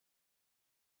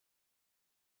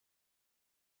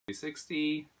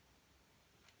360.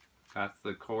 Got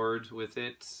the cord with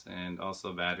it and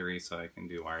also battery so I can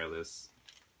do wireless.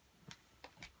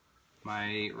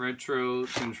 My retro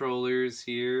controllers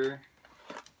here.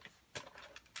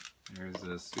 There's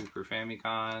a Super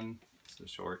Famicom. It's a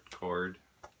short cord.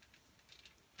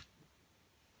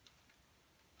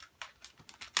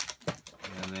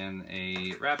 And then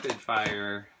a rapid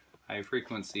fire high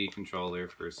frequency controller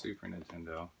for Super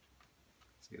Nintendo.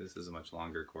 See, this is a much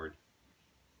longer cord.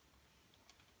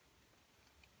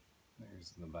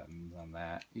 There's the buttons on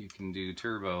that. You can do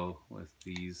turbo with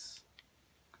these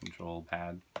control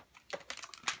pad.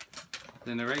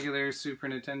 Then a regular Super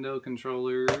Nintendo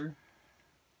controller.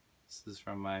 This is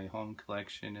from my home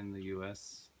collection in the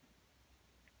US.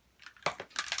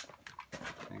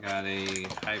 I got a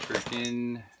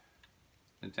Hyperkin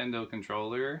Nintendo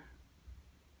controller.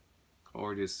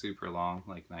 Cord is super long,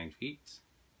 like 9 feet.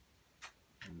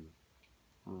 And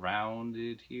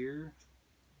rounded here.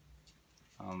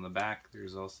 On the back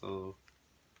there's also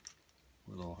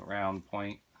a little round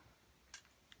point.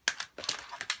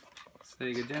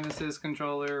 Sega Genesis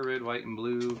controller, red, white, and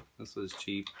blue. This was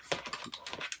cheap,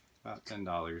 about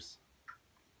 $10.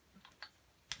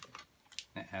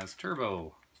 It has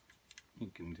turbo, you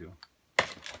can do.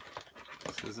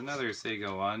 This is another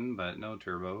Sega one, but no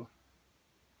turbo.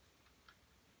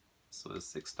 This was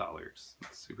 $6,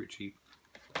 super cheap.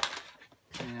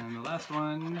 And the last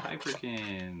one,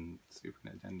 Hyperkin, Super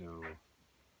Nintendo,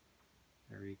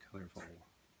 very colorful.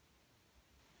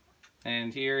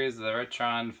 And here is the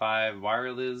Retron 5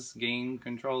 wireless game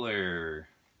controller.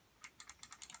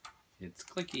 It's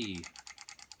clicky.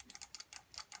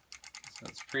 So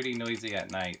it's pretty noisy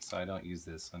at night, so I don't use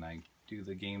this when I do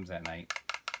the games at night.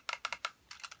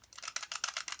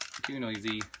 Too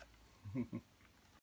noisy.